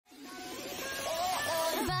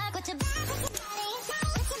Hello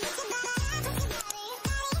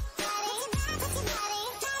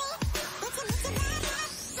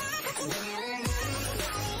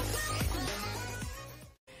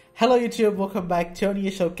YouTube, welcome back to a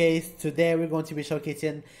new showcase. Today we're going to be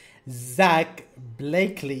showcasing Zach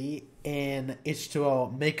Blakely in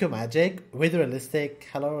H2O Mako Magic with Realistic.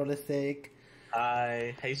 Hello Realistic.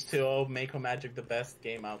 Hi, H2O Mako Magic, the best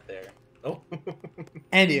game out there. Oh.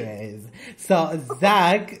 Anyways, so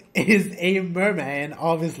Zach is a merman,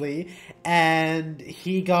 obviously, and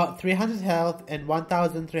he got 300 health and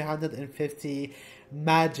 1,350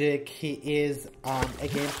 magic. He is a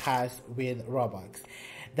game pass with Robux.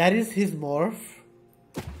 That is his morph.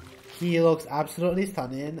 He looks absolutely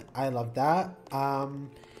stunning. I love that.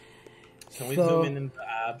 Can we zoom in the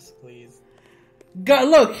abs, please? God,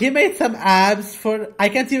 look, he made some abs for... I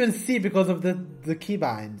can't even see because of the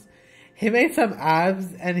keybinds. He made some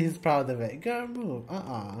abs and he's proud of it. Girl, move.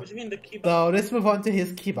 What do you mean the keybind? So let's move on to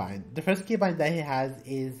his keybind. The first keybind that he has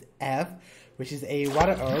is F, which is a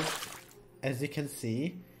water herb. As you can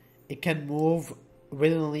see, it can move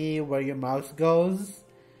willingly where your mouse goes.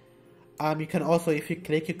 You can also, if you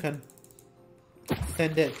click, you can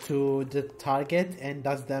send it to the target and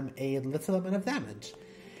does them a little amount of damage.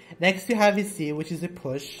 Next you have is C, which is a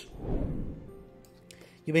push.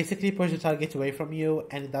 You basically push the target away from you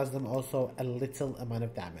and it does them also a little amount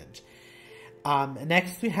of damage.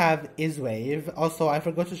 Next we have is Wave. Also, I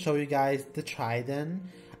forgot to show you guys the Trident.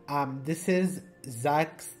 This is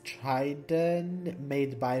Zach's Trident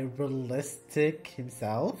made by Realistic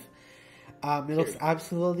himself. It looks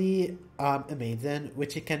absolutely amazing,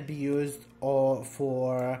 which it can be used for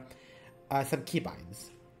some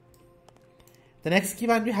keybinds. The next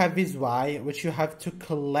keybind we have is Y, which you have to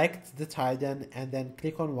collect the Titan and then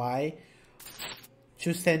click on Y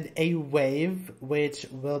to send a wave, which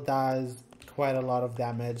does quite a lot of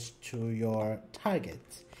damage to your target.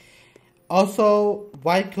 Also,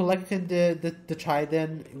 while collecting the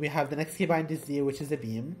Trident, we have the next keybind is Z, which is a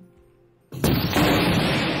beam.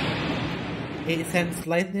 It sends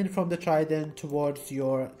lightning from the Trident towards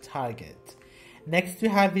your target. Next we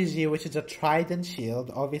have G, which is a Trident shield.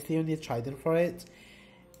 Obviously you need Trident for it.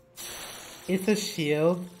 It's a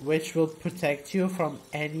shield which will protect you from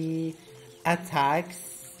any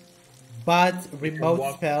attacks, but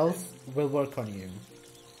remote spells will work on you.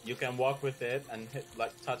 You can walk with it and hit,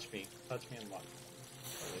 like, touch me and walk.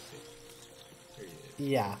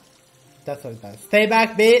 Yeah, that's what it does. Stay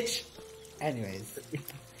back, bitch! Anyways.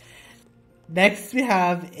 Next we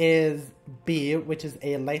have is B, which is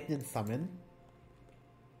a lightning summon.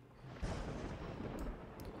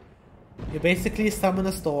 You basically summon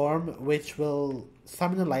a storm, which will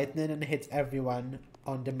summon a lightning and hits everyone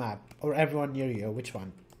on the map. Or everyone near you. Which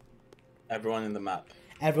one? Everyone in the map.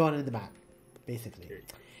 Everyone in the map, basically.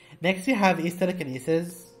 Next you have is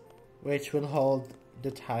Telekinesis, which will hold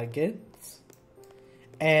the targets.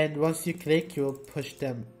 And once you click, you'll push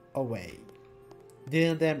them away,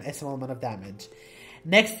 dealing them a small amount of damage.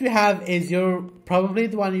 Next we have is probably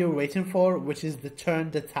the one you're waiting for, which is the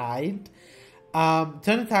Turn the Tide. Turn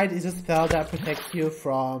the Tide is a spell that protects you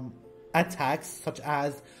from attacks such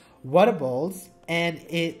as water balls, and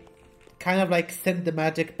it kind of like sends the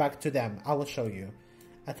magic back to them. I will show you.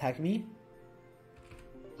 Attack me.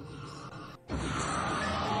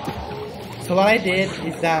 So what I did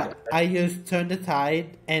is that I used Turn the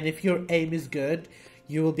Tide, and if your aim is good,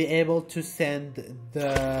 you will be able to send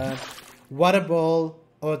the water ball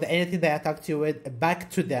or anything they attacked you with back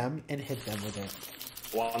to them and hit them with it.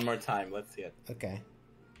 One more time, let's see it. Okay.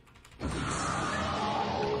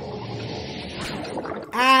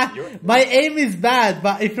 Ah! My aim is bad,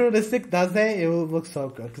 but if Realistic does it will look so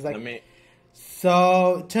good.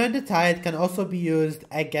 So, Turn the Tide can also be used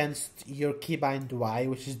against your keybind Y,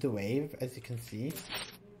 which is the wave, as you can see.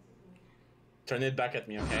 Turn it back at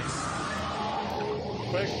me, okay?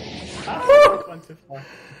 Quick. Went too far.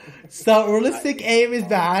 So, Realistic aim is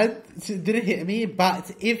bad. She didn't hit me,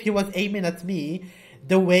 but if he was aiming at me,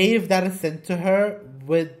 the wave that is sent to her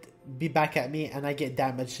would be back at me and I get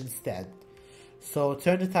damaged instead. So,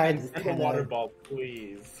 Turn the Tide is kind of... water ball,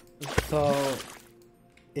 please. So,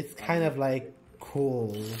 it's kind of like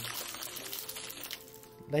cool.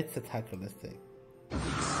 Let's attack Realistic.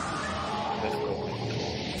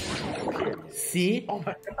 See? Oh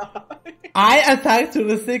my god. I attacked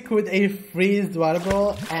Realistic with a freeze water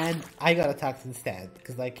ball and I got attacked instead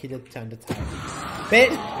because like he did Turn the Tide. But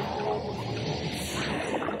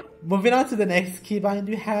moving on to the next keybind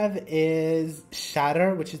we have is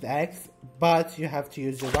Shatter, which is X, but you have to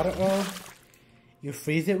use your water herb. You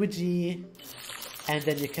freeze it with G, and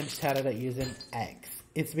then you can shatter it using X.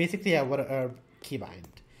 It's basically a water herb keybind.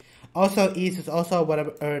 Also, East is also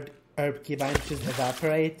whatever herb keybind, which is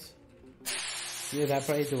evaporate. You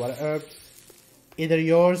evaporate the water herbs, either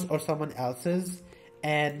yours or someone else's.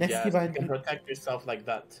 And next Yes, keybind, you can protect yourself like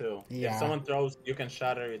that too. Yeah. If someone throws, you can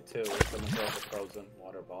shatter it too. If someone throws a frozen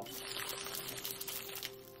water ball.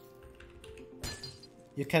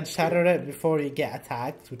 you can shatter it before you get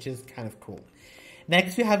attacked, which is kind of cool.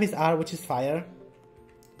 Next we have his R, which is fire.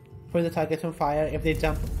 Put the target on fire. If they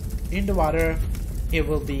jump in the water, it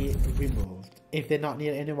will be removed. If they're not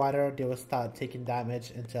near any water, they will start taking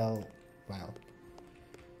damage until, well,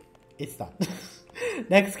 it's done.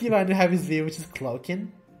 Next keybind we have his V, which is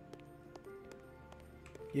cloaking.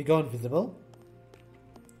 You go invisible,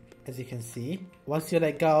 as you can see. Once you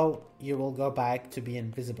let go, you will go back to be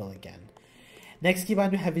invisible again. Next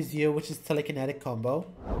keybind we have is U, which is telekinetic combo,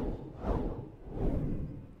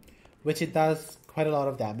 which it does quite a lot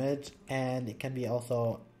of damage, and it can be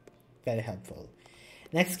also very helpful.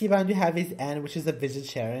 Next keybind we have is N, which is a vision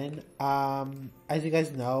sharing. As you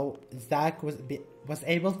guys know, Zach was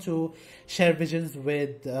able to share visions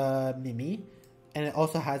with Mimi, and it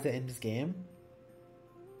also has it in this game.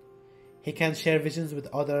 He can share visions with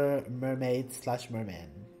other mermaids/mermen,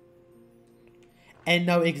 and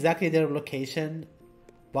know exactly their location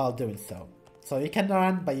while doing so. So you can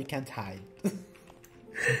run, but you can't hide.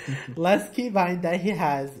 Last keybind that he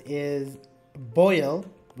has is boil,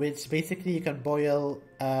 which basically you can boil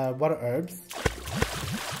water herbs.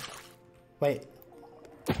 Wait.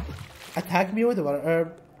 Attack me with the water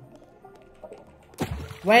herb.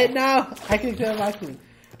 Wait, no! I can kill him.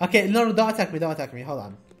 Okay, no, don't attack me, hold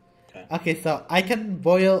on. Okay, so I can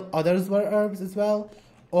boil others' water herbs as well,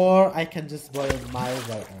 or I can just boil my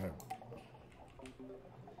water herb.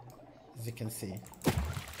 As you can see.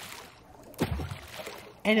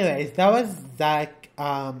 Anyways, that was Zach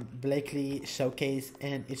Blakely showcase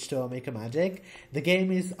in H2O Mako Magic. The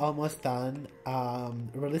game is almost done.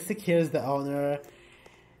 Realistic here is the owner.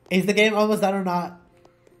 Is the game almost done or not?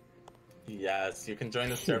 Yes, you can join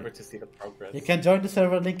the server to see the progress. You can join the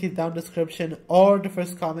server, link is down in the description, or the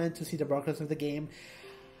first comment to see the progress of the game.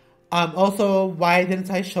 Also, why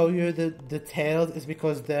didn't I show you the tails is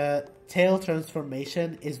because the tail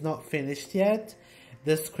transformation is not finished yet.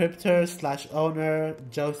 The scripter/owner,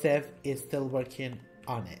 Joseph, is still working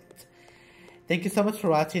on it. Thank you so much for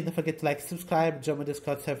watching. Don't forget to like, subscribe, join my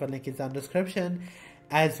Discord server, link is down in the description,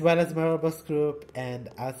 as well as my Roblox group, and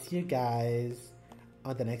I'll see you guys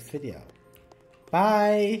on the next video.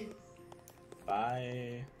 Bye!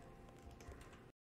 Bye!